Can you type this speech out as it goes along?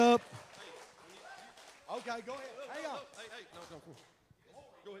Okay, go ahead. Hang on. Hey, no,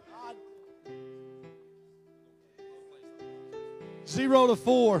 go ahead. 0 to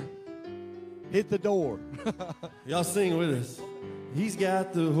 4. Hit the door. Y'all sing with us. He's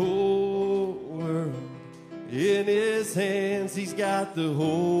got the whole world in his hands. He's got the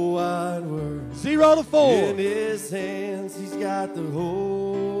whole wide world 0 to 4. in his hands. He's got the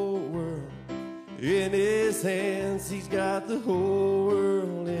whole world in his hands. He's got the whole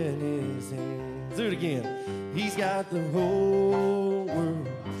world in his hands. Do it again. He's got the whole world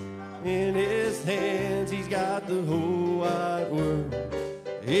in his hands. He's got the whole wide world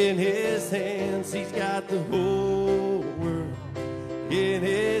in his hands. He's got the whole world in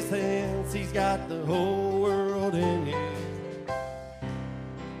his hands. He's got the whole world in his hands.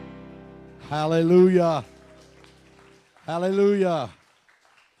 Hallelujah. Hallelujah.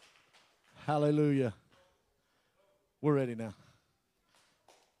 Hallelujah. We're ready now.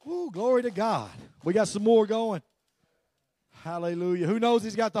 Woo, glory to God. We got some more going. Hallelujah. Who knows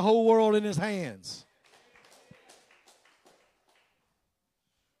he's got the whole world in his hands?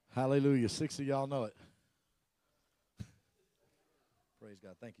 Hallelujah. 6 of y'all know it. Praise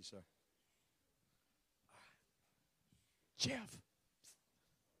God. Thank you, sir. Jeff.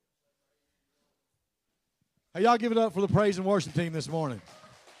 Hey, y'all give it up for the praise and worship team this morning.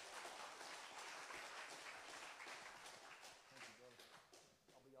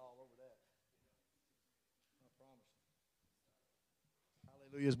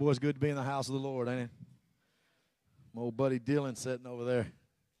 Hallelujah. It's boys good to be in the house of the Lord, ain't it? My old buddy Dylan sitting over there.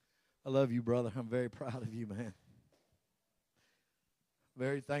 I love you, brother. I'm very proud of you, man.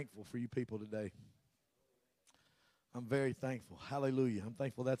 Very thankful for you people today. I'm very thankful. Hallelujah. I'm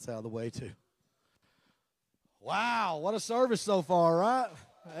thankful that's out of the way, too. Wow, what a service so far, right?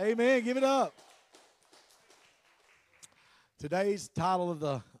 Amen. Give it up. Today's title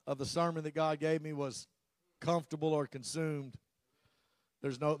of the sermon that God gave me was Comfortable or Consumed.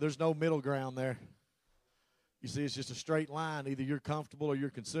 There's no middle ground there. You see, it's just a straight line. Either you're comfortable or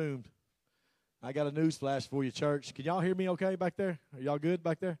you're consumed. I got a news flash for you, church. Can y'all hear me okay back there? Are y'all good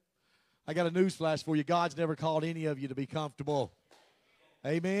back there? I got a news flash for you. God's never called any of you to be comfortable.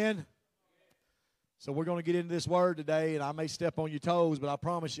 Amen. So we're going to get into this word today, and I may step on your toes, but I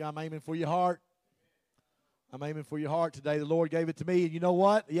promise you I'm aiming for your heart. I'm aiming for your heart today. The Lord gave it to me, and you know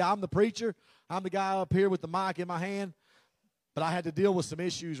what? Yeah, I'm the preacher. I'm the guy up here with the mic in my hand, but I had to deal with some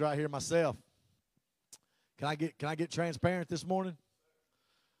issues right here myself. Can I get transparent this morning?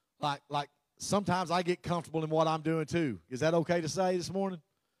 Like sometimes I get comfortable in what I'm doing too. Is that okay to say this morning?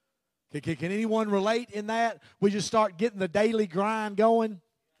 Can anyone relate in that? We just start getting the daily grind going.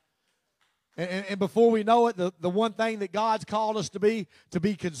 And before we know it, the one thing that God's called us to be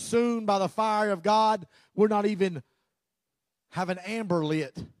consumed by the fire of God, we're not even having amber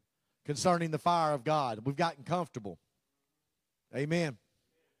lit concerning the fire of God. We've gotten comfortable. Amen.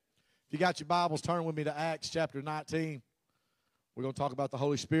 If you got your Bibles, turn with me to Acts chapter 19. We're going to talk about the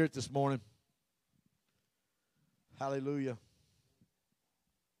Holy Spirit this morning. Hallelujah.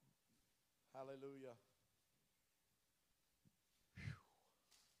 Hallelujah. Whew.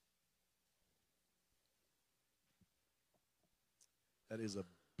 That is a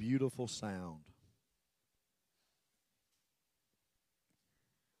beautiful sound.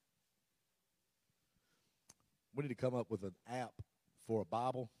 We need to come up with an app for a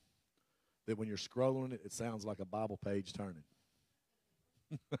Bible that when you're scrolling it, it sounds like a Bible page turning.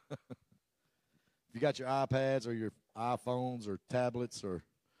 If you got your iPads or your iPhones or tablets or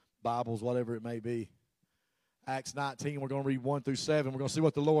Bibles, whatever it may be, Acts 19, we're going to read 1 through 7. We're going to see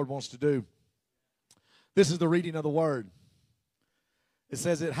what the Lord wants to do. This is the reading of the Word. It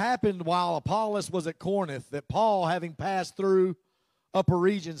says, "It happened while Apollos was at Corinth that Paul, having passed through upper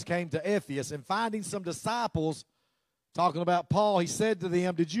regions, came to Ephesus, and finding some disciples talking about Paul, he said to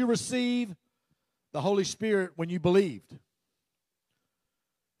them, 'Did you receive the Holy Spirit when you believed?'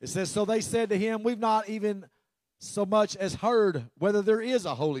 It says, so they said to him, 'We've not even so much as heard whether there is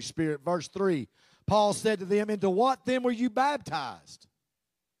a Holy Spirit.'" Verse 3, Paul said to them, "Into what then were you baptized?"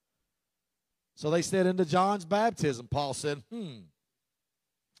 So they said, "Into John's baptism." Paul said,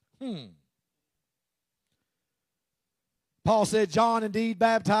 Paul said, "John indeed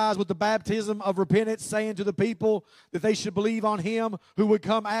baptized with the baptism of repentance, saying to the people that they should believe on him who would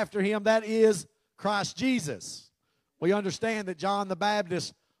come after him, that is, Christ Jesus." We understand that John the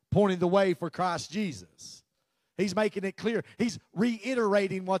Baptist pointed the way for Christ Jesus. He's making it clear. He's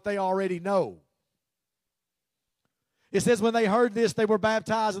reiterating what they already know. It says, when they heard this, they were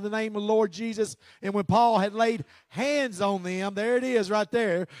baptized in the name of the Lord Jesus. And when Paul had laid hands on them, there it is right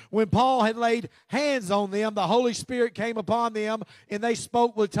there. When Paul had laid hands on them, the Holy Spirit came upon them, and they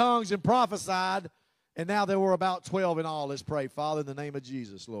spoke with tongues and prophesied. And now there were about 12 in all. Let's pray. Father, in the name of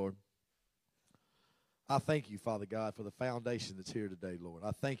Jesus, Lord, I thank you, Father God, for the foundation that's here today, Lord.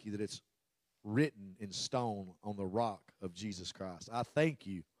 I thank you that it's written in stone on the rock of Jesus Christ. I thank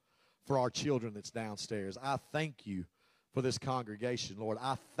you for our children that's downstairs. I thank you for this congregation, Lord.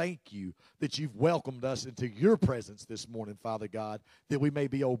 I thank you that you've welcomed us into your presence this morning, Father God, that we may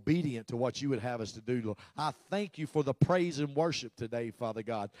be obedient to what you would have us to do, Lord. I thank you for the praise and worship today, Father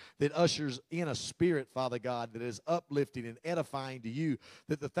God, that ushers in a spirit, Father God, that is uplifting and edifying to you,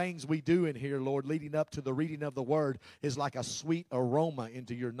 that the things we do in here, Lord, leading up to the reading of the word is like a sweet aroma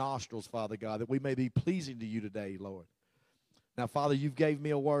into your nostrils, Father God, that we may be pleasing to you today, Lord. Now, Father, you've gave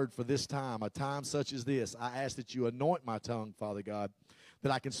me a word for this time, a time such as this. I ask that you anoint my tongue, Father God,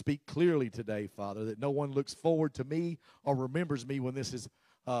 that I can speak clearly today, Father, that no one looks forward to me or remembers me when this is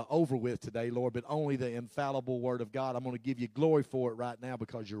over with today, Lord, but only the infallible word of God. I'm going to give you glory for it right now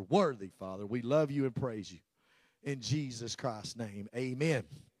because you're worthy, Father. We love you and praise you. In Jesus Christ's name, amen.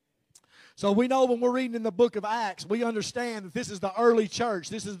 So we know when we're reading in the book of Acts, we understand that this is the early church.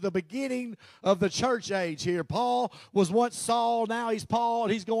 This is the beginning of the church age here. Paul was once Saul, now he's Paul,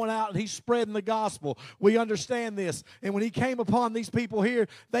 and he's going out and he's spreading the gospel. We understand this. And when he came upon these people here,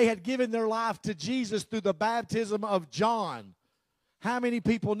 they had given their life to Jesus through the baptism of John. How many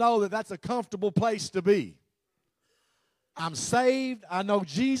people know that that's a comfortable place to be? I'm saved. I know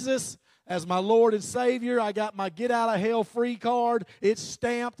Jesus as my Lord and Savior. I got my get out of hell free card. It's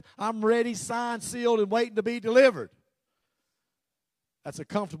stamped. I'm ready, signed, sealed, and waiting to be delivered. That's a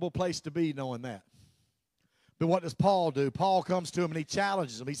comfortable place to be knowing that. But what does Paul do? Paul comes to him and he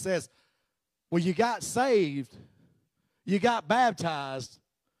challenges him. He says, well, you got saved, you got baptized,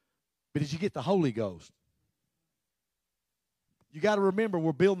 but did you get the Holy Ghost? You got to remember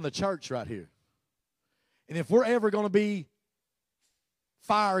we're building the church right here. And if we're ever going to be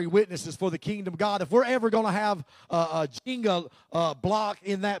fiery witnesses for the kingdom of God, if we're ever going to have a Jenga block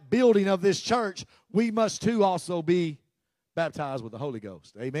in that building of this church, we must too also be baptized with the Holy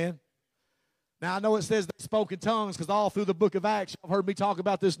Ghost. Amen? Now, I know it says they spoke in tongues because all through the book of Acts, you've heard me talk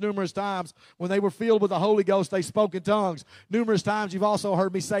about this numerous times. When they were filled with the Holy Ghost, they spoke in tongues. Numerous times you've also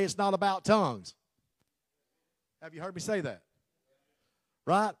heard me say it's not about tongues. Have you heard me say that?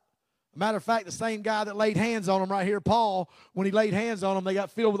 Right? Matter of fact, the same guy that laid hands on them right here, Paul, when he laid hands on them, they got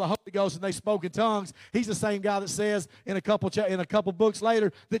filled with the Holy Ghost and they spoke in tongues. He's the same guy that says in a couple books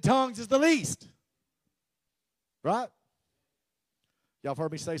later that tongues is the least. Right? Y'all have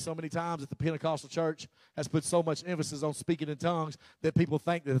heard me say so many times that the Pentecostal church has put so much emphasis on speaking in tongues that people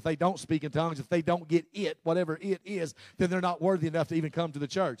think that if they don't speak in tongues, if they don't get it, whatever it is, then they're not worthy enough to even come to the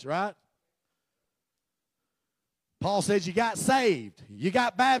church, right? Paul says you got saved. You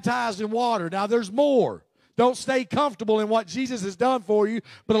got baptized in water. Now there's more. Don't stay comfortable in what Jesus has done for you,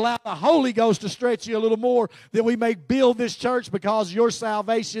 but allow the Holy Ghost to stretch you a little more that we may build this church because your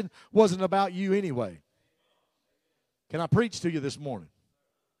salvation wasn't about you anyway. Can I preach to you this morning?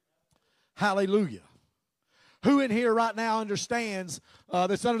 Hallelujah. Who in here right now understands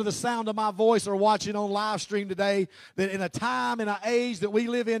that's under the sound of my voice or watching on live stream today that in a time and an age that we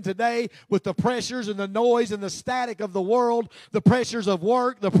live in today with the pressures and the noise and the static of the world, the pressures of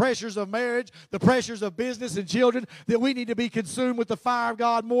work, the pressures of marriage, the pressures of business and children, that we need to be consumed with the fire of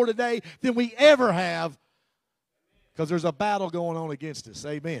God more today than we ever have because there's a battle going on against us.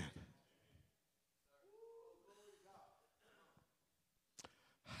 Amen.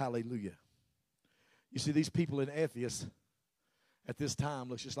 Hallelujah. You see, these people in Ephesus at this time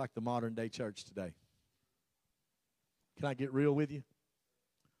looks just like the modern day church today. Can I get real with you?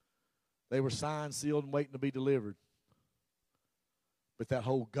 They were signed, sealed, and waiting to be delivered. But that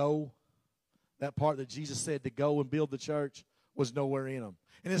whole go, that part that Jesus said to go and build the church was nowhere in them.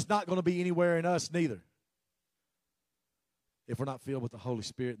 And it's not going to be anywhere in us neither. If we're not filled with the Holy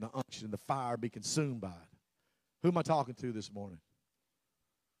Spirit and the unction and the fire, be consumed by it. Who am I talking to this morning?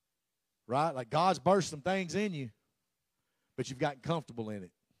 Right? Like God's burst some things in you, but you've gotten comfortable in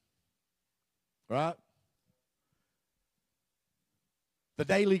it. Right? The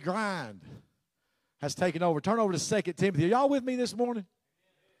daily grind has taken over. Turn over to 2 Timothy. Are y'all with me this morning?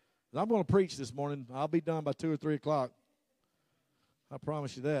 I'm going to preach this morning. I'll be done by 2 or 3 o'clock. I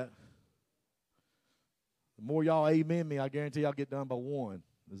promise you that. The more y'all amen me, I guarantee I'll get done by 1.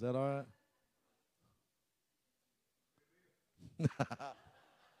 Is that all right?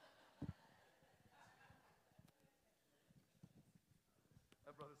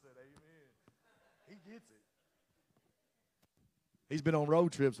 Gets it. He's been on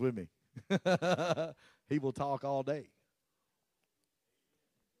road trips with me. He will talk all day.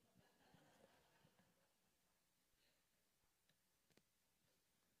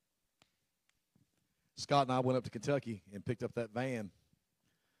 Scott and I went up to Kentucky and picked up that van.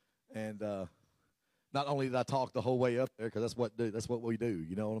 And not only did I talk the whole way up there, because that's what we do.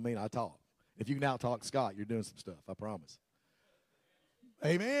 You know what I mean? I talk. If you can out-talk Scott, you're doing some stuff. I promise.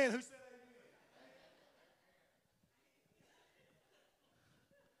 Amen. Who said amen?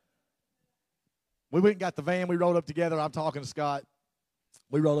 We went and got the van. We rode up together. I'm talking to Scott.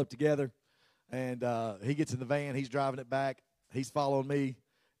 We rode up together, and he gets in the van. He's driving it back. He's following me,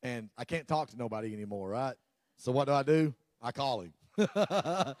 and I can't talk to nobody anymore, right? So what do? I call him.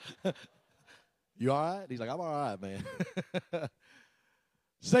 You all right? He's like, I'm all right, man.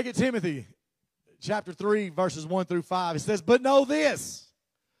 2 Timothy chapter 3, verses 1 through 5. It says, but know this.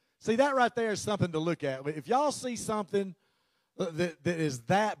 See, that right there is something to look at. If y'all see something that is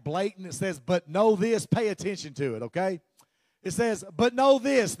that blatant, it says, but know this, pay attention to it, okay? It says, but know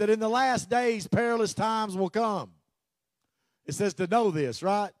this, that in the last days perilous times will come. It says to know this,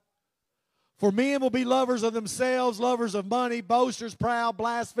 right? For men will be lovers of themselves, lovers of money, boasters, proud,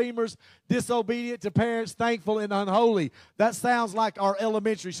 blasphemers, disobedient to parents, thankful and unholy. That sounds like our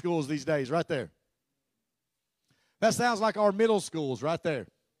elementary schools these days, right there. That sounds like our middle schools right there.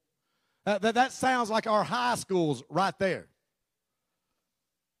 That sounds like our high schools right there.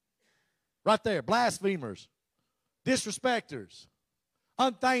 Right there. Blasphemers, disrespecters,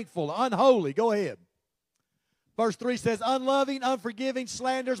 unthankful, unholy. Go ahead. Verse 3 says, unloving, unforgiving,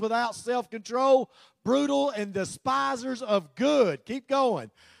 slanderers, without self-control, brutal, and despisers of good. Keep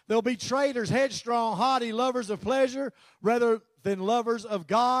going. They'll be traitors, headstrong, haughty, lovers of pleasure rather than lovers of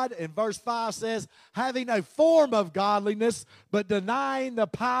God. And verse 5 says, having a form of godliness, but denying the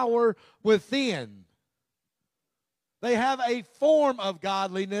power within. They have a form of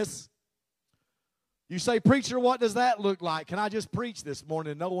godliness. You say, preacher, what does that look like? Can I just preach this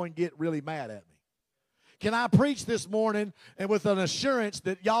morning and no one get really mad at me? Can I preach this morning and with an assurance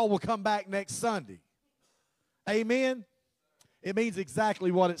that y'all will come back next Sunday? Amen? It means exactly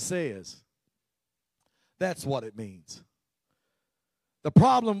what it says. That's what it means. The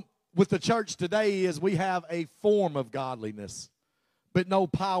problem with the church today is we have a form of godliness, but no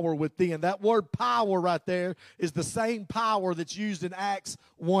power within. That word power right there is the same power that's used in Acts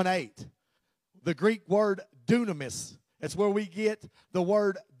 1:8. The Greek word dunamis. It's where we get the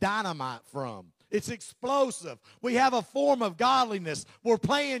word dynamite from. It's explosive. We have a form of godliness. We're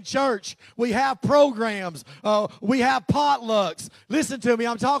playing church. We have programs. We have potlucks. Listen to me.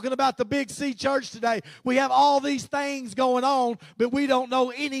 I'm talking about the Big C Church today. We have all these things going on, but we don't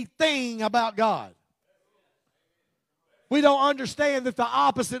know anything about God. We don't understand that the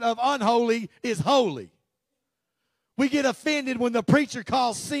opposite of unholy is holy. We get offended when the preacher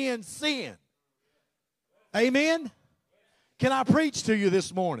calls sin, sin. Amen? Can I preach to you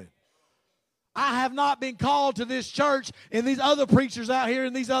this morning? I have not been called to this church, and these other preachers out here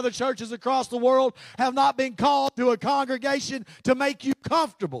in these other churches across the world have not been called to a congregation to make you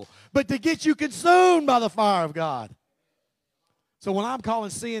comfortable, but to get you consumed by the fire of God. So when I'm calling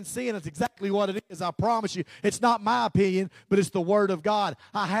sin, sin, it's exactly what it is. I promise you, it's not my opinion, but it's the Word of God.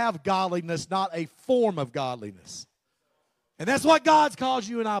 I have godliness, not a form of godliness. And that's what God's called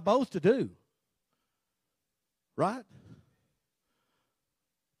you and I both to do. Right?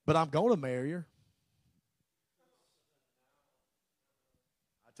 But I'm going to marry her.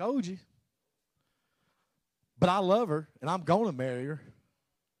 I told you. But I love her, and I'm going to marry her.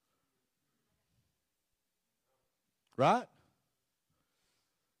 Right?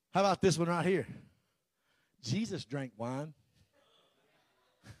 How about this one right here? Jesus drank wine.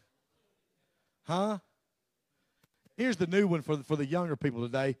 Huh? Here's the new one for the younger people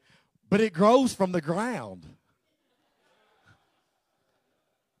today. But it grows from the ground.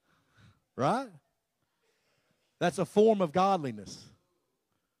 Right? That's a form of godliness.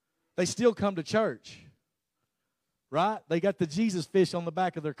 They still come to church. Right? They got the Jesus fish on the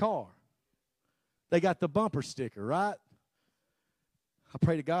back of their car. They got the bumper sticker, right? I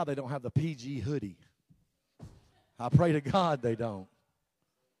pray to God they don't have the PG hoodie. I pray to God they don't.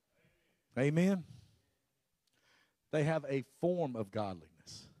 Amen? They have a form of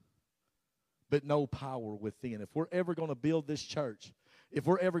godliness, but no power within. If we're ever going to build this church, if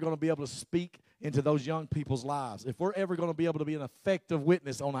we're ever going to be able to speak into those young people's lives, if we're ever going to be able to be an effective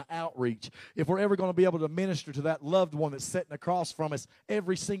witness on an outreach, if we're ever going to be able to minister to that loved one that's sitting across from us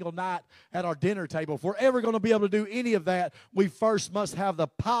every single night at our dinner table, if we're ever going to be able to do any of that, we first must have the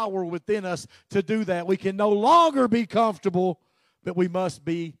power within us to do that. We can no longer be comfortable, but we must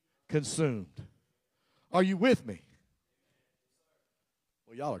be consumed. Are you with me?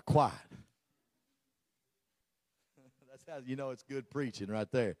 Well, y'all are quiet. You know it's good preaching right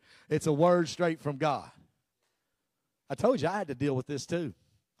there. It's a word straight from God. I told you I had to deal with this too.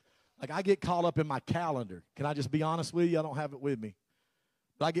 Like, I get caught up in my calendar. Can I just be honest with you? I don't have it with me.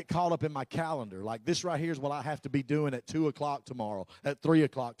 But I get caught up in my calendar. Like, this right here is what I have to be doing at 2 o'clock tomorrow, at 3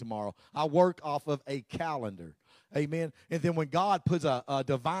 o'clock tomorrow. I work off of a calendar. Amen. And then when God puts a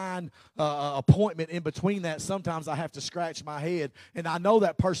divine appointment in between that, sometimes I have to scratch my head. And I know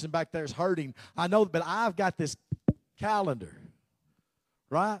that person back there is hurting. I know, but I've got this calendar,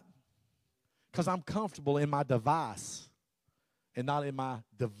 right? Because I'm comfortable in my device and not in my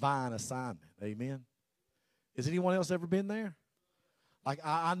divine assignment. Amen. Has anyone else ever been there? Like,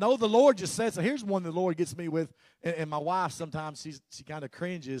 I know the Lord just said, so here's one the Lord gets me with, and my wife sometimes, she kind of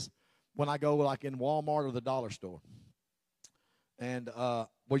cringes when I go, like, in Walmart or the dollar store. And, well,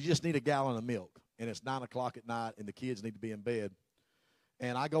 you just need a gallon of milk, and it's 9 o'clock at night, and the kids need to be in bed.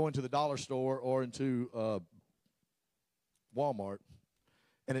 And I go into the dollar store or into Walmart,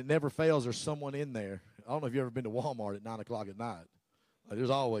 and it never fails, there's someone in there. I don't know if you've ever been to Walmart at 9 o'clock at night. Like, there's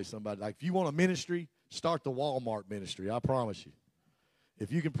always somebody. Like, if you want a ministry, start the Walmart ministry, I promise you.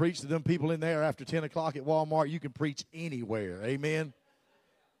 If you can preach to them people in there after 10 o'clock at Walmart, you can preach anywhere. Amen.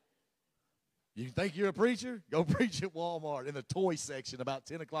 You think you're a preacher? Go preach at Walmart in the toy section about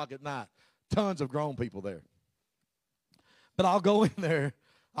 10 o'clock at night. Tons of grown people there. But I'll go in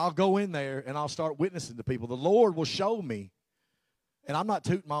there, and I'll start witnessing to people. The Lord will show me, and I'm not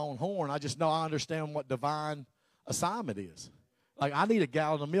tooting my own horn. I just know I understand what divine assignment is. Like, I need a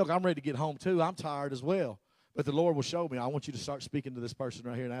gallon of milk. I'm ready to get home, too. I'm tired as well. But the Lord will show me, I want you to start speaking to this person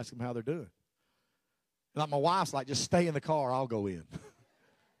right here and ask them how they're doing. Like, my wife's like, just stay in the car, I'll go in.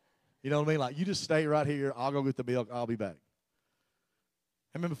 You know what I mean? Like, you just stay right here, I'll go get the milk, I'll be back.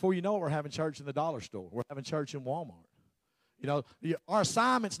 And then before you know it, we're having church in the dollar store. We're having church in Walmart. You know, our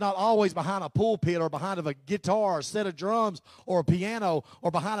assignment's not always behind a pulpit or behind a guitar or a set of drums or a piano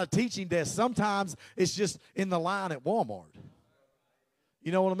or behind a teaching desk. Sometimes it's just in the line at Walmart.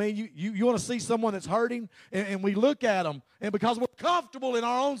 You know what I mean? You want to see someone that's hurting, and we look at them, and because we're comfortable in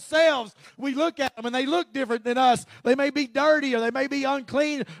our own selves, we look at them, and they look different than us. They may be dirty, or they may be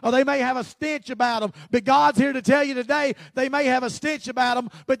unclean, or they may have a stench about them. But God's here to tell you today, they may have a stench about them,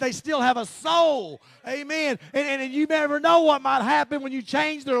 but they still have a soul. Amen. And you never know what might happen when you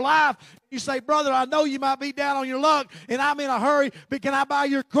change their life. You say, brother, I know you might be down on your luck, and I'm in a hurry, but can I buy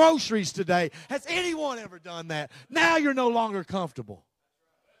your groceries today? Has anyone ever done that? Now you're no longer comfortable.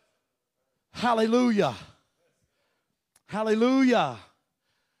 Hallelujah. Hallelujah.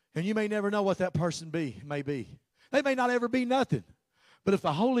 And you may never know what that person may be. They may not ever be nothing. But if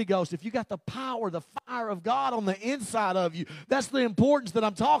the Holy Ghost, if you got the power, the fire of God on the inside of you, that's the importance that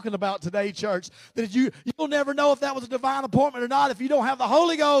I'm talking about today, church. That you'll never know if that was a divine appointment or not if you don't have the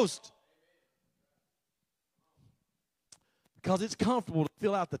Holy Ghost. Because it's comfortable to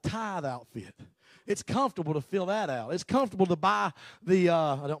fill out the tithe outfit. It's comfortable to fill that out. It's comfortable to buy the,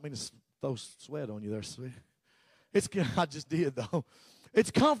 I don't mean to throw sweat on you there, sweet. I just did, though. It's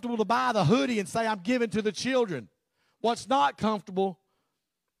comfortable to buy the hoodie and say, I'm giving to the children. What's not comfortable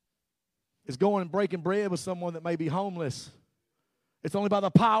is going and breaking bread with someone that may be homeless. It's only by the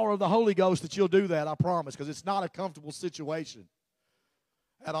power of the Holy Ghost that you'll do that, I promise, because it's not a comfortable situation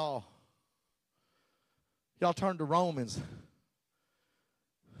at all. Y'all turn to Romans.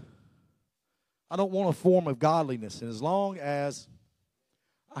 I don't want a form of godliness, and as long as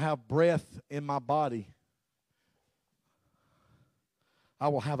I have breath in my body, I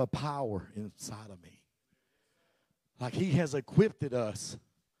will have a power inside of me. Like He has equipped us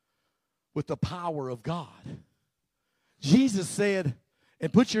with the power of God. Jesus said,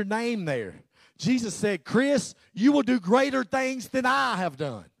 and put your name there. Jesus said, Chris, you will do greater things than I have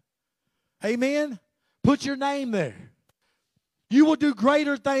done. Amen? Put your name there. You will do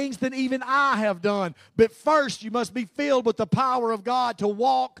greater things than even I have done. But first, you must be filled with the power of God to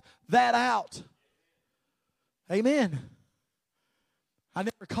walk that out. Amen. I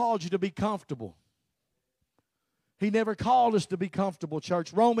never called you to be comfortable. He never called us to be comfortable,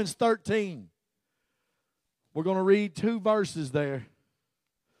 church. Romans 13. We're going to read 2 verses there.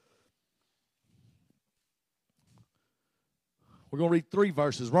 We're going to read 3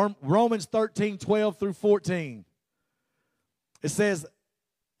 verses. Romans 13, 12 through 14. It says,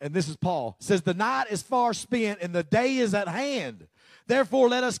 and this is Paul, it says, the night is far spent and the day is at hand. Therefore,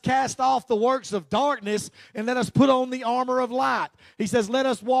 let us cast off the works of darkness and let us put on the armor of light. He says, let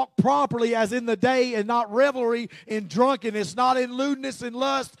us walk properly as in the day and not revelry in drunkenness, not in lewdness and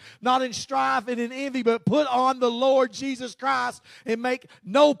lust, not in strife and in envy, but put on the Lord Jesus Christ and make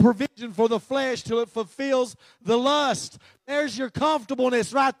no provision for the flesh till it fulfills the lust. There's your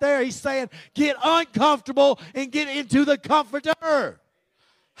comfortableness right there. He's saying, get uncomfortable and get into the comforter.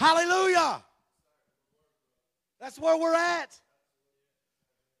 Hallelujah. That's where we're at.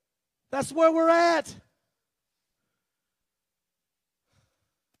 That's where we're at.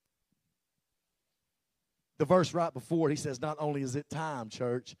 The verse right before it, he says, not only is it time,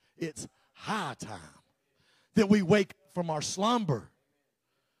 church, it's high time that we wake up from our slumber.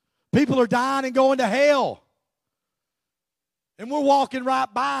 People are dying and going to hell. And we're walking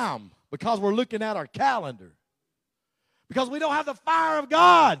right by them because we're looking at our calendar. Because we don't have the fire of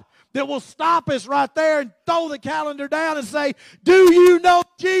God that will stop us right there and throw the calendar down and say, do you know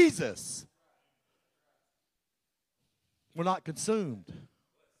Jesus? We're not consumed.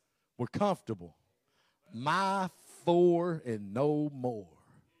 We're comfortable. My four and no more.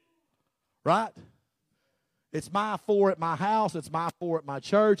 Right? It's my four at my house. It's my four at my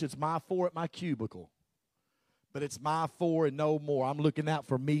church. It's my four at my cubicle. But it's my four and no more. I'm looking out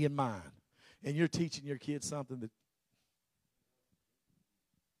for me and mine. And you're teaching your kids something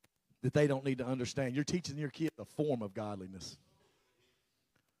that they don't need to understand. You're teaching your kids a form of godliness.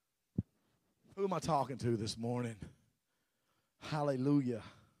 Who am I talking to this morning? Hallelujah.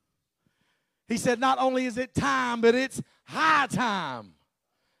 He said not only is it time, but it's high time.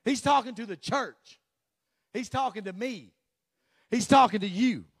 He's talking to the church. He's talking to me. He's talking to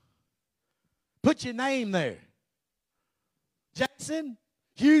you. Put your name there. Jackson,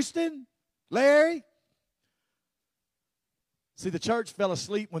 Houston, Larry. See, the church fell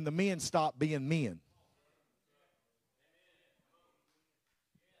asleep when the men stopped being men.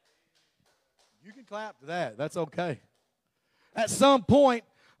 You can clap to that. That's okay. At some point,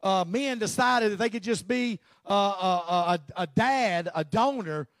 men decided that they could just be a dad, a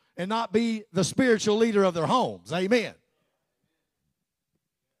donor, and not be the spiritual leader of their homes. Amen.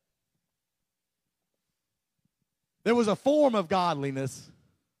 There was a form of godliness,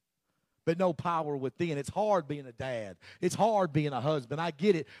 but no power within. It's hard being a dad. It's hard being a husband. I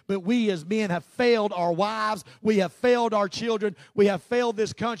get it. But we as men have failed our wives. We have failed our children. We have failed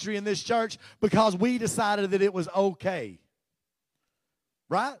this country and this church because we decided that it was okay.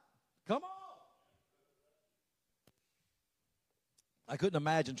 Right? Come on. I couldn't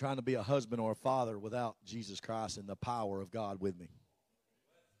imagine trying to be a husband or a father without Jesus Christ and the power of God with me.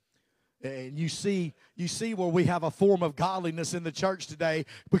 And you see where we have a form of godliness in the church today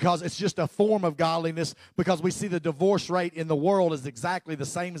because it's just a form of godliness because we see the divorce rate in the world is exactly the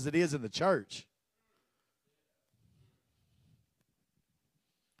same as it is in the church.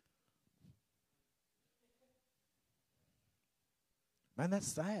 Man, that's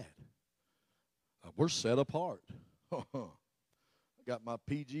sad. We're set apart. I got my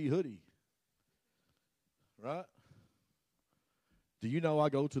PG hoodie. Right? Do you know I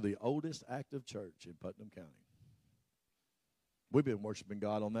go to the oldest active church in Putnam County? We've been worshiping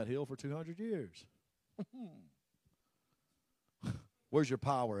God on that hill for 200 years. Where's your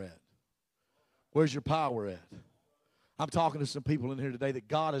power at? Where's your power at? I'm talking to some people in here today that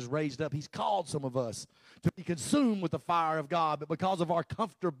God has raised up. He's called some of us to be consumed with the fire of God, but because of our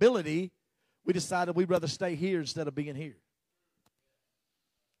comfortability, we decided we'd rather stay here instead of being here.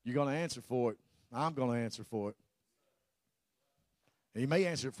 You're going to answer for it. I'm going to answer for it. And you may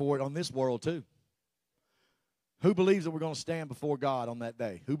answer for it on this world too. Who believes that we're going to stand before God on that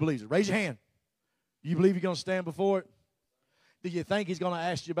day? Who believes it? Raise your hand. You believe you're going to stand before it? Do you think he's going to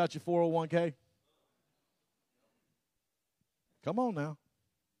ask you about your 401k? Come on now.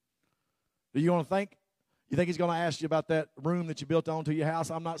 Do you want to think? You think he's going to ask you about that room that you built onto your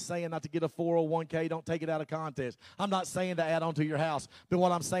house? I'm not saying not to get a 401k. Don't take it out of context. I'm not saying to add onto your house. But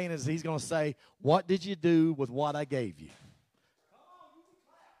what I'm saying is he's going to say, what did you do with what I gave you?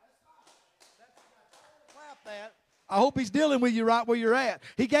 I hope he's dealing with you right where you're at.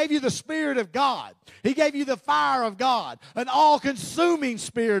 He gave you the Spirit of God. He gave you the fire of God, an all-consuming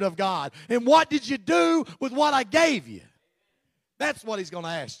Spirit of God. And what did you do with what I gave you? That's what he's going to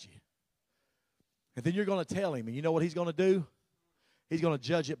ask you. And then you're going to tell him, and you know what he's going to do? He's going to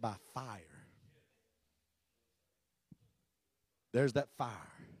judge it by fire. There's that fire.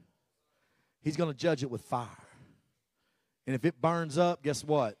 He's going to judge it with fire. And if it burns up, guess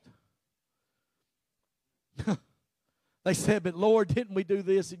what? They said, but Lord, didn't we do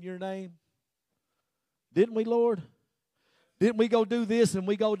this in your name? Didn't we, Lord? Didn't we go do this and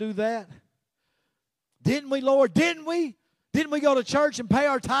we go do that? Didn't we, Lord? Didn't we? Didn't we go to church and pay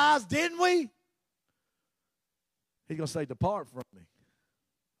our tithes? Didn't we? He's going to say, depart from me.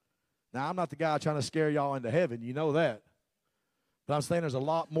 Now, I'm not the guy trying to scare y'all into heaven. You know that. But I'm saying there's a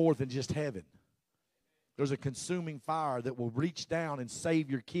lot more than just heaven. There's a consuming fire that will reach down and save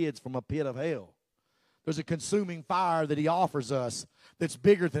your kids from a pit of hell. There's a consuming fire that he offers us that's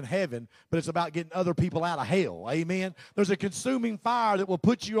bigger than heaven, but it's about getting other people out of hell. Amen. There's a consuming fire that will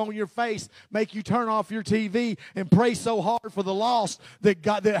put you on your face, make you turn off your TV and pray so hard for the lost that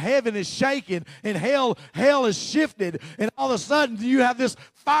that heaven is shaking and hell is shifted, and all of a sudden you have this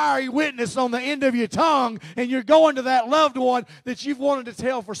fiery witness on the end of your tongue, and you're going to that loved one that you've wanted to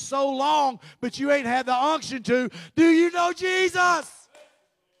tell for so long, but you ain't had the unction to. Do you know Jesus?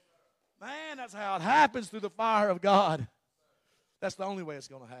 Man, that's how it happens, through the fire of God. That's the only way it's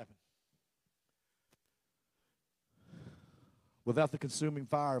going to happen. Without the consuming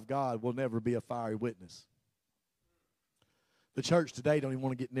fire of God, we'll never be a fiery witness. The church today don't even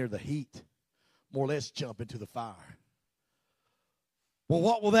want to get near the heat. More or less jump into the fire. Well,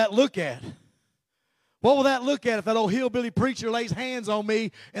 what will that look at? What will that look at if that old hillbilly preacher lays hands on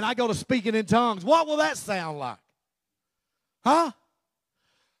me and I go to speaking in tongues? What will that sound like? Huh?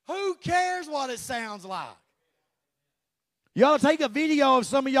 Who cares what it sounds like? You ought to take a video of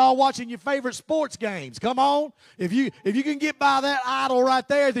some of y'all watching your favorite sports games. Come on. If you can get by that idol right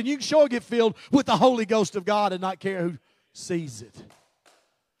there, then you can sure get filled with the Holy Ghost of God and not care who sees it.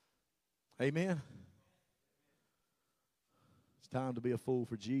 Amen. It's time to be a fool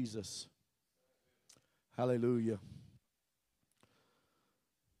for Jesus. Hallelujah.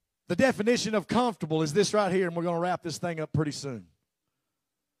 The definition of comfortable is this right here, and we're going to wrap this thing up pretty soon.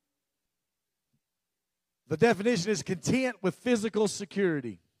 The definition is content with physical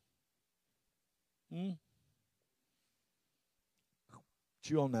security.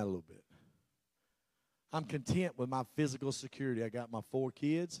 Chew on that a little bit. I'm content with my physical security. I got my 4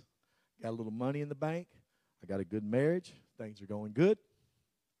 kids, got a little money in the bank, I got a good marriage, things are going good.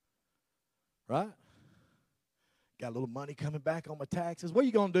 Right? Got a little money coming back on my taxes. What are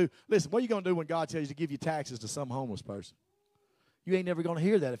you going to do? Listen, what are you going to do when God tells you to give you taxes to some homeless person? You ain't never going to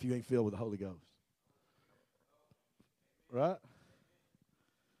hear that if you ain't filled with the Holy Ghost. Right?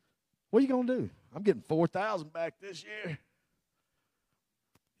 What are you going to do? I'm getting $4,000 back this year.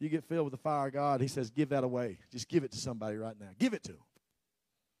 You get filled with the fire of God. He says, give that away. Just give it to somebody right now. Give it to him.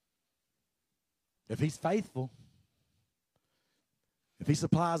 If he's faithful, if he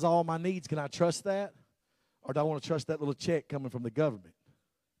supplies all my needs, can I trust that? Or do I want to trust that little check coming from the government?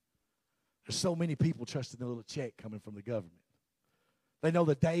 There's so many people trusting the little check coming from the government. They know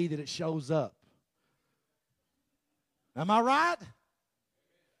the day that it shows up. Am I right?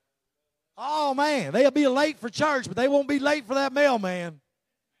 Oh, man, they'll be late for church, but they won't be late for that mailman.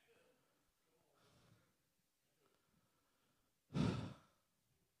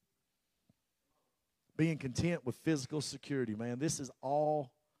 Being content with physical security, man, this is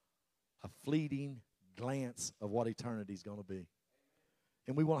all a fleeting glance of what eternity is going to be.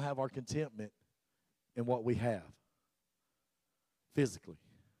 And we want to have our contentment in what we have physically.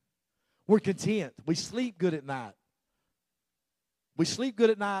 We're content. We sleep good at night. We sleep good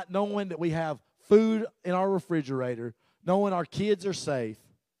at night knowing that we have food in our refrigerator, knowing our kids are safe,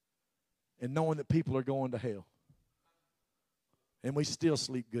 and knowing that people are going to hell. And we still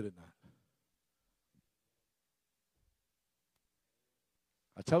sleep good at night.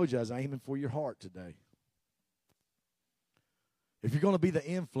 I told you I was aiming for your heart today. If you're going to be the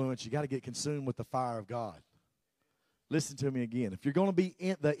influence, you got to get consumed with the fire of God. Listen to me again. If you're going to be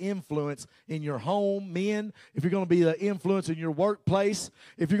the influence in your home, men, if you're going to be the influence in your workplace,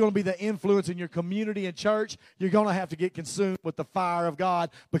 if you're going to be the influence in your community and church, you're going to have to get consumed with the fire of God,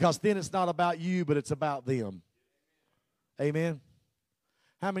 because then it's not about you, but it's about them. Amen?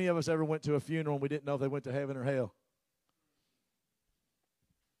 How many of us ever went to a funeral and we didn't know if they went to heaven or hell?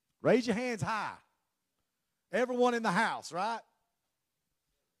 Raise your hands high. Everyone in the house, right?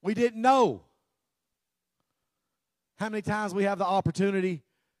 We didn't know. How many times we have the opportunity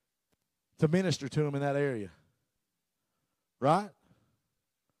to minister to them in that area? Right?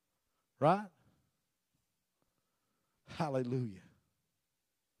 Right? Hallelujah.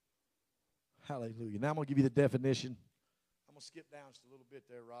 Hallelujah. Now I'm going to give you the definition. I'm going to skip down just a little bit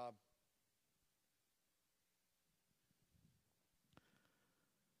there, Rob.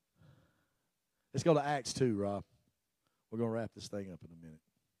 Let's go to Acts 2, Rob. We're going to wrap this thing up in a minute.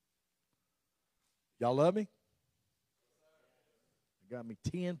 Y'all love me? I got me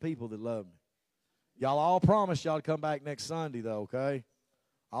 10 people that love me. Y'all all promised y'all to come back next Sunday, though, okay?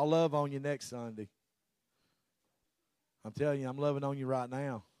 I'll love on you next Sunday. I'm telling you, I'm loving on you right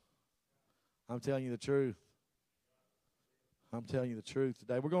now. I'm telling you the truth. I'm telling you the truth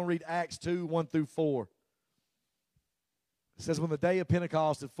today. We're going to read Acts 2, 1 through 4. It says, when the day of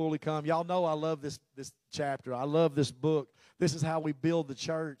Pentecost had fully come. Y'all know I love this chapter. I love this book. This is how we build the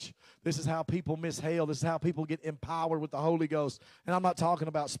church. This is how people miss hell. This is how people get empowered with the Holy Ghost. And I'm not talking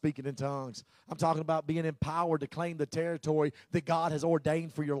about speaking in tongues. I'm talking about being empowered to claim the territory that God has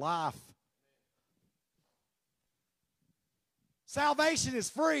ordained for your life. Salvation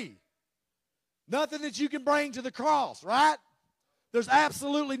is free. Nothing that you can bring to the cross, right? There's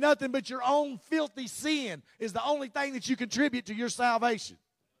absolutely nothing but your own filthy sin is the only thing that you contribute to your salvation.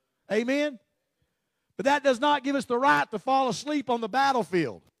 Amen? But that does not give us the right to fall asleep on the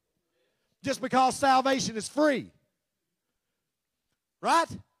battlefield just because salvation is free. Right?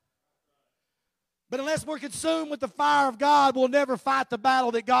 But unless we're consumed with the fire of God, we'll never fight the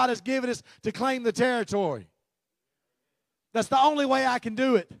battle that God has given us to claim the territory. That's the only way I can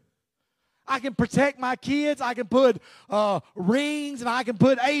do it. I can protect my kids. I can put rings, and I can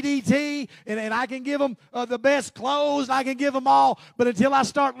put ADT, and I can give them the best clothes. And I can give them all. But until I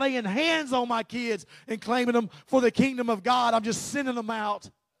start laying hands on my kids and claiming them for the kingdom of God, I'm just sending them out.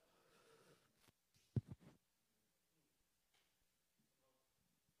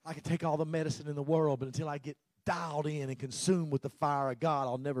 I can take all the medicine in the world, but until I get dialed in and consumed with the fire of God,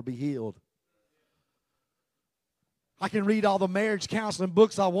 I'll never be healed. I can read all the marriage counseling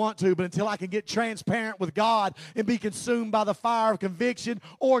books I want to, but until I can get transparent with God and be consumed by the fire of conviction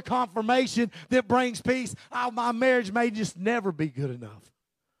or confirmation that brings peace, my marriage may just never be good enough.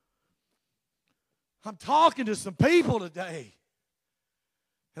 I'm talking to some people today,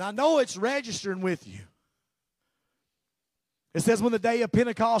 and I know it's registering with you. It says when the day of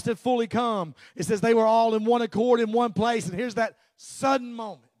Pentecost had fully come, it says they were all in one accord in one place, and here's that sudden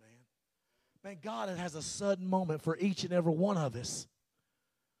moment. Man, God has a sudden moment for each and every one of us.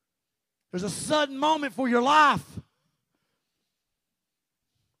 There's a sudden moment for your life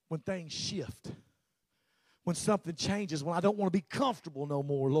when things shift, when something changes, when I don't want to be comfortable no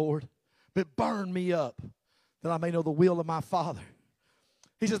more, Lord, but burn me up that I may know the will of my Father.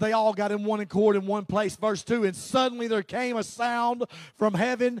 He says they all got in one accord in one place. Verse 2, and suddenly there came a sound from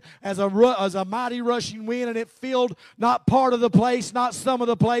heaven as a mighty rushing wind, and it filled not part of the place, not some of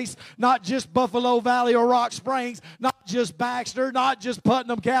the place, not just Buffalo Valley or Rock Springs, not just Baxter, not just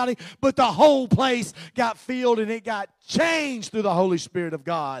Putnam County, but the whole place got filled, and it got changed through the Holy Spirit of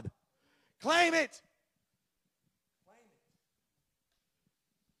God. Claim it.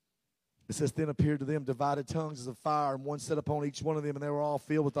 It says, then appeared to them divided tongues as of fire, and one set upon each one of them, and they were all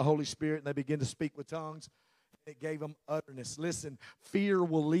filled with the Holy Spirit, and they began to speak with tongues. It gave them utterance. Listen, fear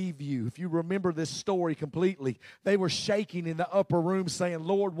will leave you. If you remember this story completely, they were shaking in the upper room saying,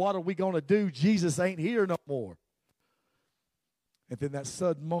 Lord, what are we going to do? Jesus ain't here no more. And then that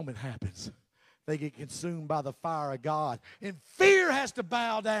sudden moment happens. They get consumed by the fire of God, and fear has to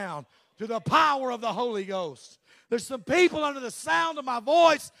bow down to the power of the Holy Ghost. There's some people under the sound of my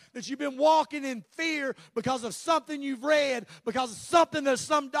voice that you've been walking in fear because of something you've read, because of something that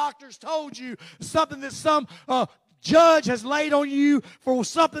some doctors told you, something that some judge has laid on you for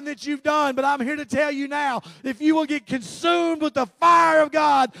something that you've done. But I'm here to tell you now, if you will get consumed with the fire of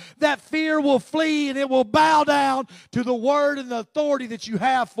God, that fear will flee and it will bow down to the word and the authority that you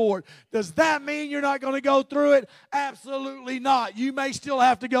have for it. Does that mean you're not going to go through it? Absolutely not. You may still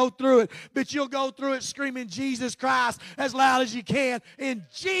have to go through it, but you'll go through it screaming Jesus Christ as loud as you can in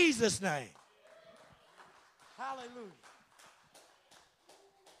Jesus' name. Hallelujah.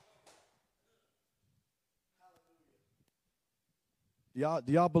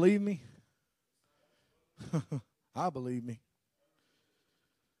 Do y'all believe me? I believe me.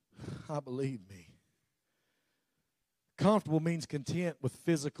 I believe me. Comfortable means content with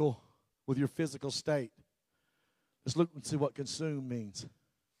your physical state. Let's look and see what consume means.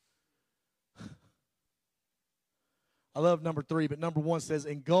 I love number 3, but number 1 says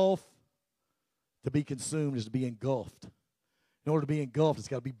engulf. To be consumed is to be engulfed. In order to be engulfed, it's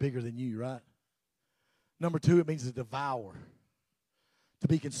got to be bigger than you, right? Number 2, it means to devour. To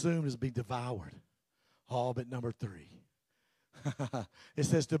be consumed is to be devoured. Oh, but number 3. It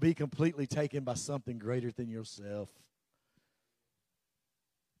says to be completely taken by something greater than yourself.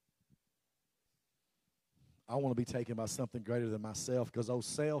 I want to be taken by something greater than myself because old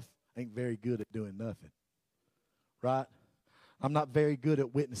self ain't very good at doing nothing. Right? I'm not very good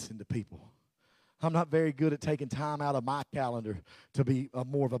at witnessing to people. I'm not very good at taking time out of my calendar to be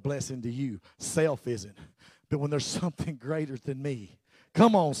more of a blessing to you. Self isn't. But when there's something greater than me,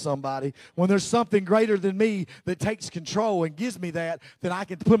 come on, somebody. When there's something greater than me that takes control and gives me that, then I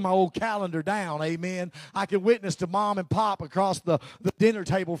can put my old calendar down, amen. I can witness to mom and pop across the dinner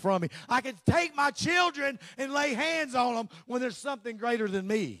table from me. I can take my children and lay hands on them when there's something greater than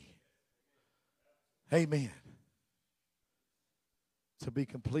me. Amen. to be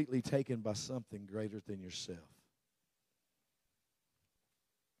completely taken by something greater than yourself.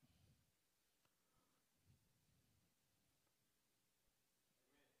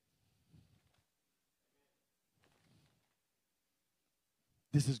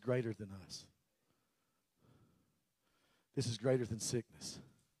 This is greater than us. This is greater than sickness.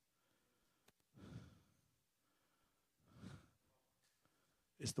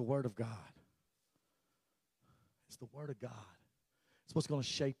 It's the Word of God. It's the Word of God. It's what's going to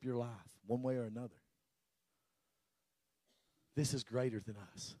shape your life one way or another. This is greater than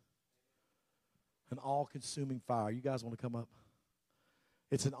us. An all-consuming fire. You guys want to come up?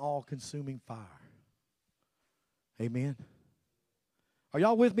 It's an all-consuming fire. Amen. Are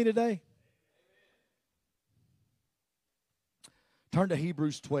y'all with me today? Turn to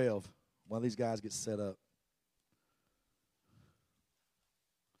Hebrews 12 while these guys get set up.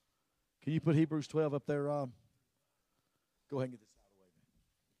 Can you put Hebrews 12 up there, Rob? Go ahead and get this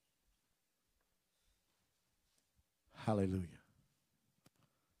out of the way, man. Hallelujah.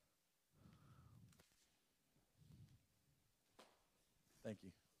 Thank you.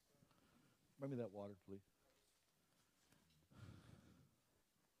 Bring me that water, please.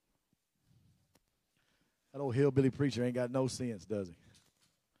 That old hillbilly preacher ain't got no sense, does he?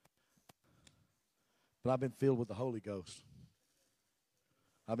 But I've been filled with the Holy Ghost.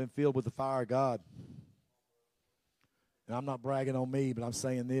 I've been filled with the fire of God. And I'm not bragging on me, but I'm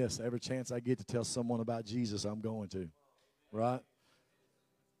saying this. Every chance I get to tell someone about Jesus, I'm going to. Right?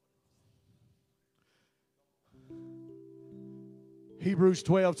 Hebrews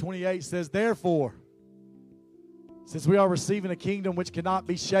 12:28 says, therefore, since we are receiving a kingdom which cannot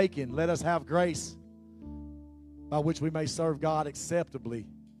be shaken, let us have grace by which we may serve God acceptably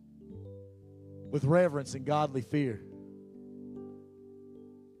with reverence and godly fear.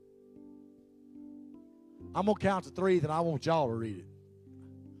 I'm going to count to 3, then I want y'all to read it.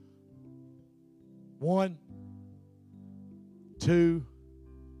 1, 2.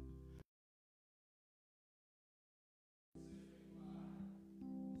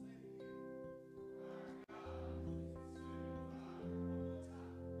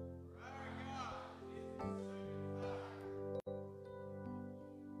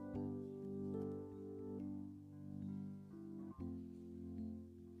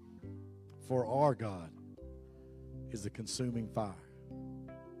 For our God is a consuming fire.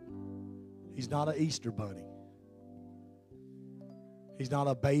 He's not an Easter bunny. He's not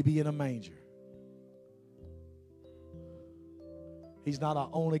a baby in a manger. He's not an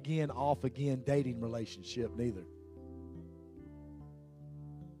on-again, off-again dating relationship neither.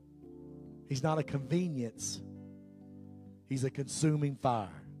 He's not a convenience. He's a consuming fire.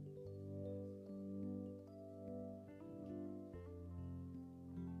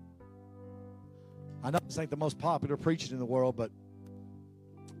 I know this ain't the most popular preaching in the world, but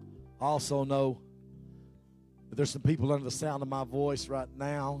I also know that there's some people under the sound of my voice right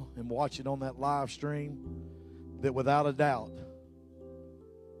now and watching on that live stream that without a doubt,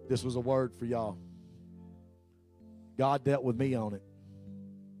 this was a word for y'all. God dealt with me on it.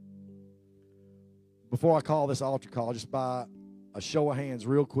 Before I call this altar call, just by a show of hands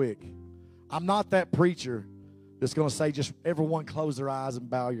real quick, I'm not that preacher that's going to say just everyone close their eyes and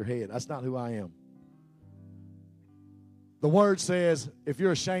bow your head. That's not who I am. The word says, if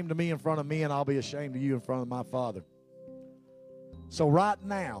you're ashamed of me in front of men, I'll be ashamed of you in front of my Father. So right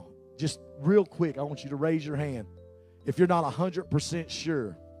now, just real quick, I want you to raise your hand. If you're not 100%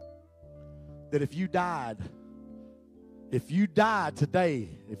 sure that if you died today,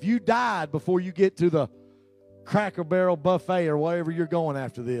 if you died before you get to the Cracker Barrel buffet or wherever you're going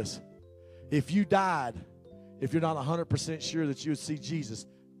after this, if you died, if you're not 100% sure that you would see Jesus,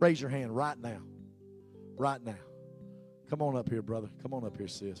 raise your hand right now. Right now. Come on up here, brother. Come on up here,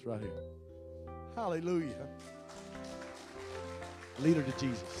 sis, right here. Hallelujah. Lead her to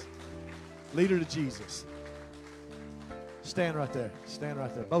Jesus. Lead her to Jesus. Stand right there. Stand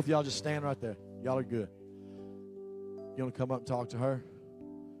right there. Both of y'all just stand right there. Y'all are good. You want to come up and talk to her?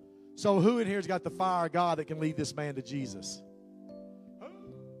 So who in here's got the fire of God that can lead this man to Jesus?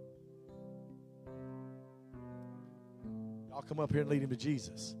 Y'all come up here and lead him to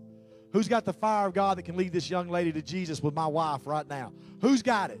Jesus. Who's got the fire of God that can lead this young lady to Jesus with my wife right now? Who's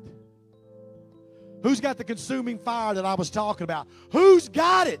got it? Who's got the consuming fire that I was talking about? Who's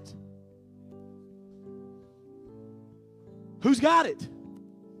got it? Who's got it?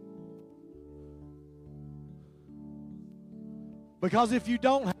 Because if you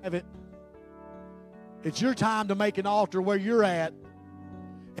don't have it, it's your time to make an altar where you're at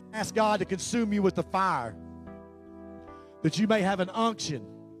and ask God to consume you with the fire, that you may have an unction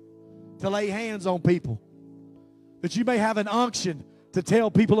to lay hands on people, that you may have an unction to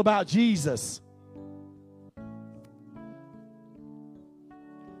tell people about Jesus.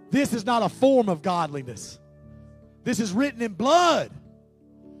 This is not a form of godliness. This is written in blood.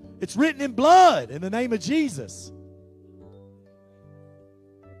 It's written in blood in the name of Jesus.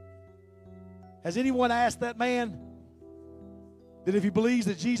 Has anyone asked that man that if he believes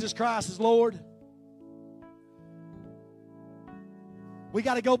that Jesus Christ is Lord? We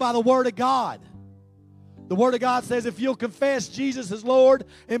got to go by the Word of God. The Word of God says if you'll confess Jesus as Lord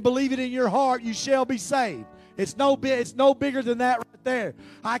and believe it in your heart, you shall be saved. It's no bigger than that right there.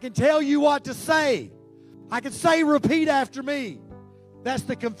 I can tell you what to say. I can say repeat after me. That's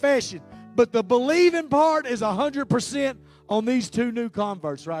the confession. But the believing part is 100% on these two new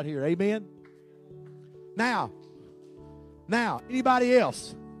converts right here. Amen? Now, anybody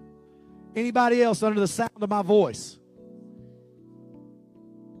else? Anybody else under the sound of my voice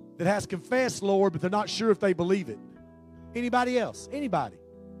that has confessed Lord, but they're not sure if they believe it? Anybody else? Anybody?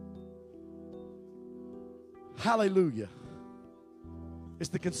 Hallelujah. It's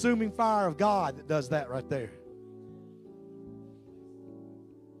the consuming fire of God that does that right there.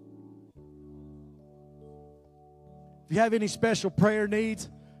 If you have any special prayer needs,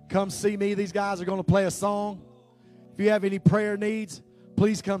 come see me. These guys are going to play a song. If you have any prayer needs,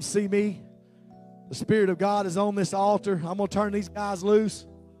 please come see me. The Spirit of God is on this altar. I'm going to turn these guys loose,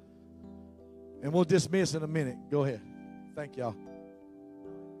 and we'll dismiss in a minute. Go ahead. Thank y'all.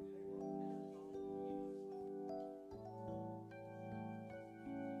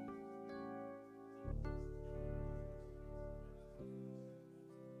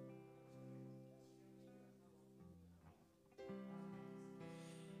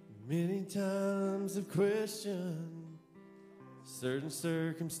 Many times I've questioned certain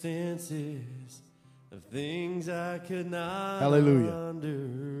circumstances of things I could not Hallelujah.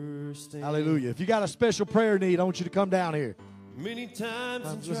 understand. Hallelujah. If you got a special prayer need, I want you to come down here. Many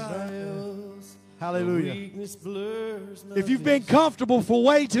times in trials, Hallelujah. weakness blurs my If you've been vision. comfortable for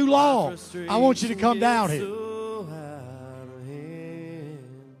way too long, I want you to come down here. So out of hand.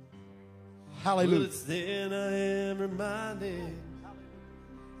 Well, Hallelujah. it's then I am reminded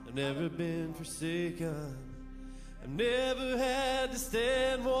I've never been forsaken. I've never had to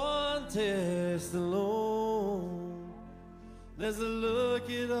stand one test alone. And as I look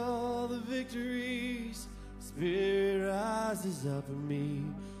at all the victories, Spirit rises up in me.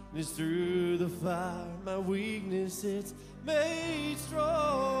 And it's through the fire, my weakness, it's made strong.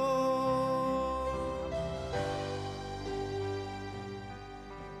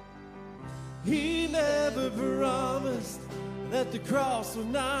 He never promised that the cross would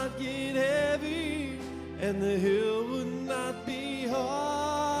not get heavy and the hill would not be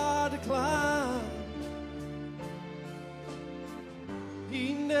hard to climb.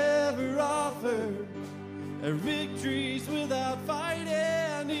 He never offered victories without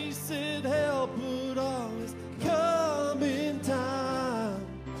fighting. He said help would always come in time.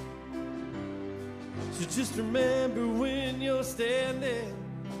 So just remember when you're standing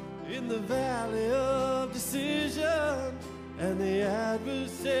in the valley of decision and the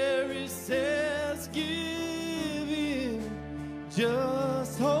adversary says, give in,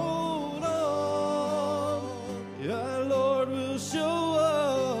 just hold on. Our Lord will show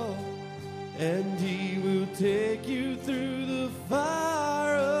up, and He will take you through the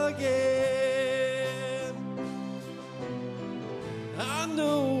fire again. I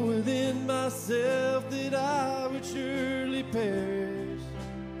know within myself that I would surely perish,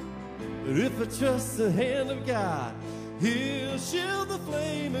 but if I trust the hand of God, He'll shield the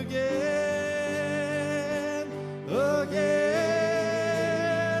flame again, again.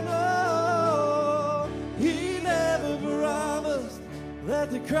 Oh, He never promised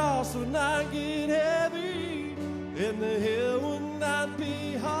that the cross would not get heavy and the hill would not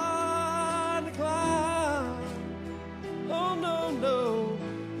be hard to climb. Oh, no, no,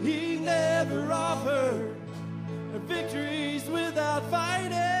 He never offered victories without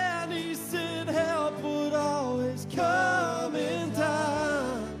fighting. He said help would always come in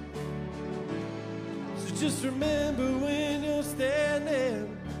time. So just remember when you're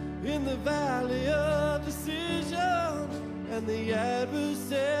standing in the valley of decision and the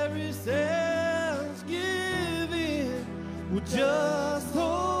adversary says give in, well, just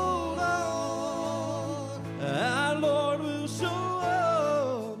hold on. Our Lord will show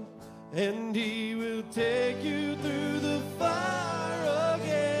up, and He will take you through the fire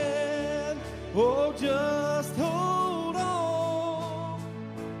again. Oh, just hold on.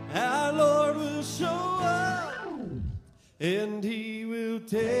 Our Lord will show up, and He will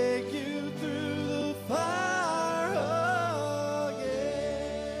take you through the fire again.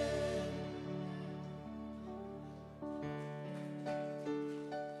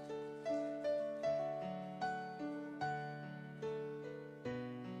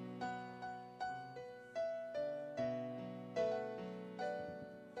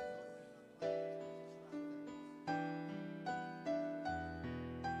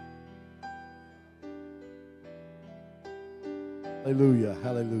 Hallelujah,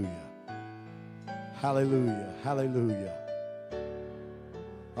 hallelujah. Hallelujah, hallelujah.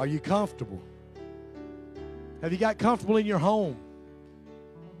 Are you comfortable? Have you got comfortable in your home?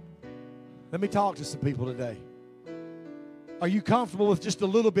 Let me talk to some people today. Are you comfortable with just a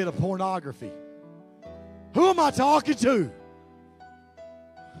little bit of pornography? Who am I talking to?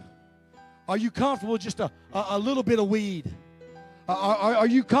 Are you comfortable with just a little bit of weed? Are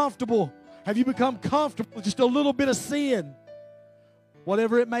you comfortable? Have you become comfortable with just a little bit of sin?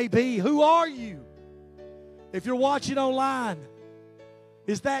 Whatever it may be. Who are you? If you're watching online,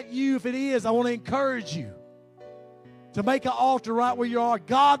 is that you? If it is, I want to encourage you to make an altar right where you are.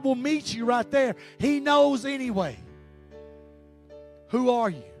 God will meet you right there. He knows anyway. Who are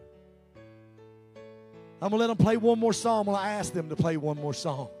you? I'm going to let them play one more song. I'm going to ask them to play one more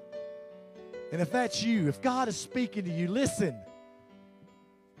song. And if that's you, if God is speaking to you, listen.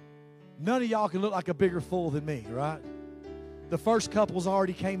 None of y'all can look like a bigger fool than me, right? The first couples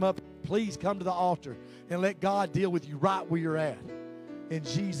already came up. Please come to the altar and let God deal with you right where you're at. In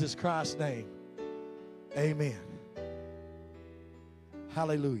Jesus Christ's name, amen.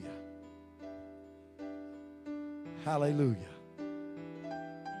 Hallelujah. Hallelujah.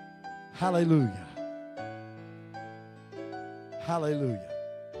 Hallelujah. Hallelujah.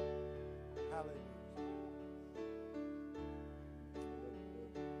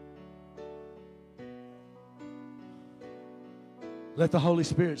 Let the Holy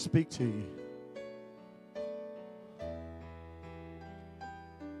Spirit speak to you.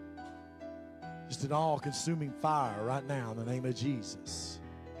 Just an all-consuming fire right now in the name of Jesus.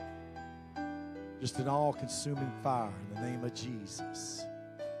 Just an all-consuming fire in the name of Jesus.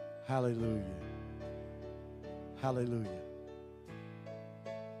 Hallelujah. Hallelujah.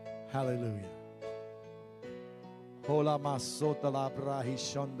 Hallelujah. Hola masota la brahi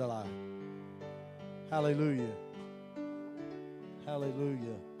shondala. Hallelujah.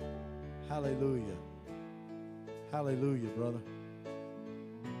 Hallelujah. Hallelujah. Hallelujah, brother.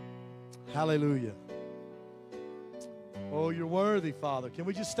 Hallelujah. Oh, you're worthy, Father. Can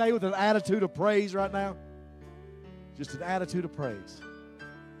we just stay with an attitude of praise right now? Just an attitude of praise.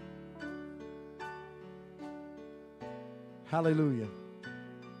 Hallelujah.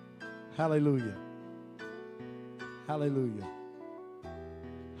 Hallelujah. Hallelujah.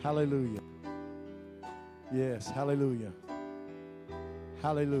 Hallelujah. Yes, hallelujah.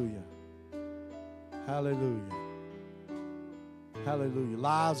 Hallelujah. Hallelujah. Hallelujah.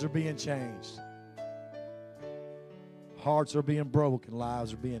 Lives are being changed. Hearts are being broken.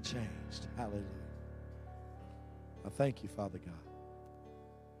 Lives are being changed. Hallelujah. I thank you, Father God.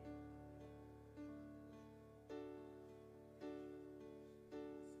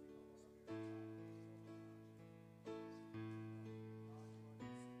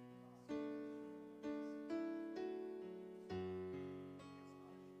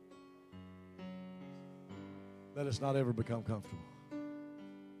 Let us not ever become comfortable.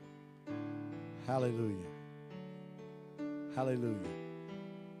 Hallelujah. Hallelujah.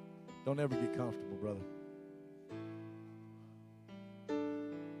 Don't ever get comfortable, brother.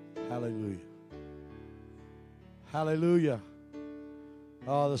 Hallelujah. Hallelujah.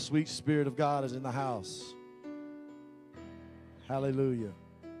 Oh, the sweet Spirit of God is in the house. Hallelujah.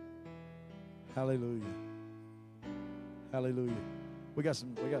 Hallelujah. Hallelujah. We got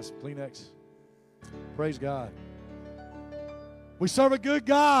some Kleenex. Praise God. We serve a good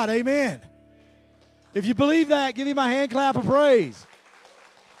God. Amen. If you believe that, give him a hand clap of praise.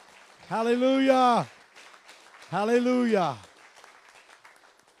 Hallelujah. Hallelujah.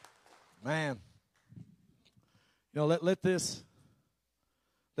 Man. You know, let this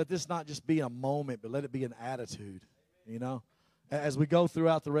not just be a moment, but let it be an attitude. You know, as we go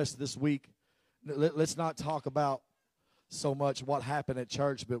throughout the rest of this week, let's not talk about so much what happened at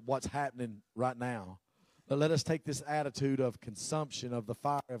church, but what's happening right now. But let us take this attitude of consumption of the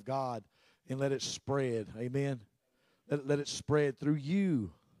fire of God and let it spread. Amen. Let it spread through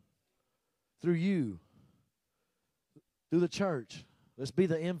you. Through you. Through the church. Let's be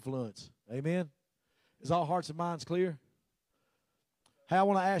the influence. Amen. Is all hearts and minds clear? Hey, I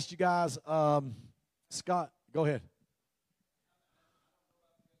want to ask you guys, Scott, go ahead.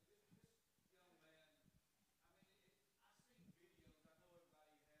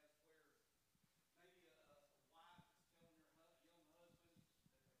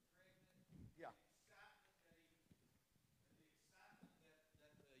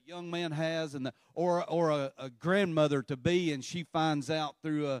 Young man has, and or a grandmother to be, and she finds out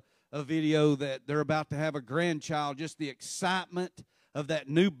through a video that they're about to have a grandchild. Just the excitement of that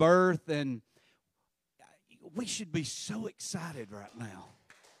new birth, and we should be so excited right now.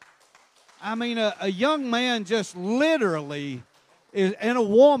 I mean, a young man just literally and a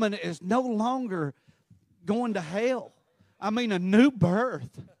woman is no longer going to hell. I mean, a new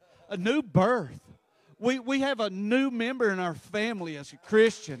birth. A new birth. We have a new member in our family as a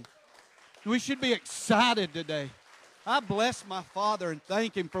Christian. We should be excited today. I bless my Father and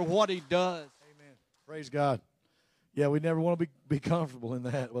thank Him for what He does. Amen. Praise God. Yeah, we never want to be comfortable in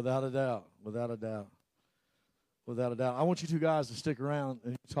that, without a doubt. Without a doubt. Without a doubt. I want you two guys to stick around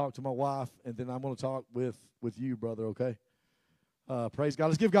and talk to my wife, and then I'm going to talk with you, brother, okay? Praise God.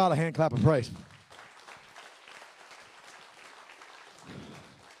 Let's give God a hand clap of praise.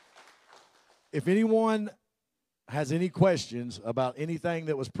 If anyone has any questions about anything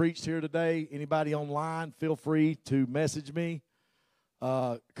that was preached here today, anybody online, feel free to message me.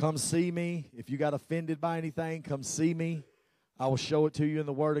 Come see me. If you got offended by anything, come see me. I will show it to you in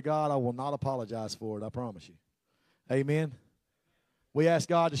the Word of God. I will not apologize for it, I promise you. Amen. We asked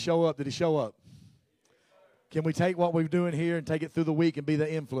God to show up. Did He show up? Can we take what we're doing here and take it through the week and be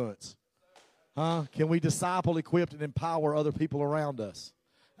the influence? Huh? Can we disciple, equip, and empower other people around us?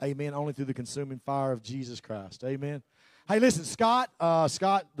 Amen. Only through the consuming fire of Jesus Christ. Amen. Hey, listen, Scott,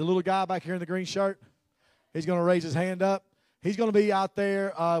 the little guy back here in the green shirt, he's going to raise his hand up. He's going to be out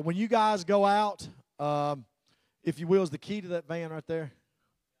there. When you guys go out, if you will, is the key to that van right there?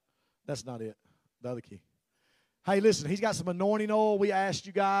 That's not it. The other key. Hey, listen, he's got some anointing oil. We asked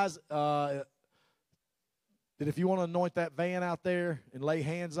you guys that if you want to anoint that van out there and lay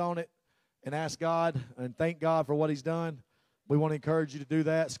hands on it and ask God and thank God for what He's done, we want to encourage you to do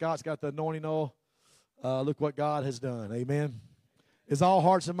that. Scott's got the anointing oil. Look what God has done. Amen. Is all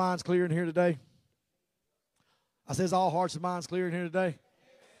hearts and minds clear in here today? I says all hearts and minds clear in here today?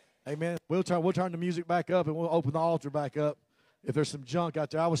 Amen. We'll turn the music back up and we'll open the altar back up. If there's some junk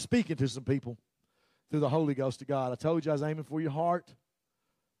out there, I was speaking to some people through the Holy Ghost of God. I told you I was aiming for your heart.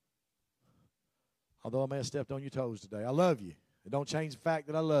 Although I may have stepped on your toes today. I love you. It don't change the fact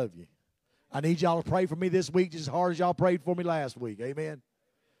that I love you. I need y'all to pray for me this week just as hard as y'all prayed for me last week. Amen.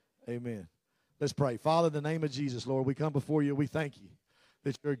 Amen. Let's pray. Father, in the name of Jesus, Lord, we come before you. We thank you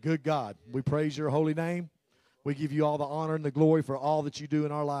that you're a good God. We praise your holy name. We give you all the honor and the glory for all that you do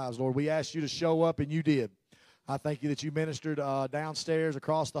in our lives, Lord. We asked you to show up, and you did. I thank you that you ministered downstairs,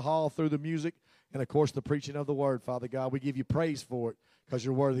 across the hall, through the music, and, of course, the preaching of the word, Father God. We give you praise for it because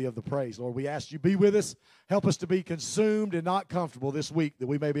you're worthy of the praise, Lord. We ask you be with us. Help us to be consumed and not comfortable this week, that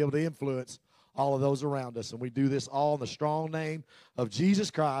we may be able to influence all of those around us. And we do this all in the strong name of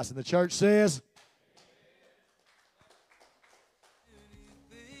Jesus Christ. And the church says...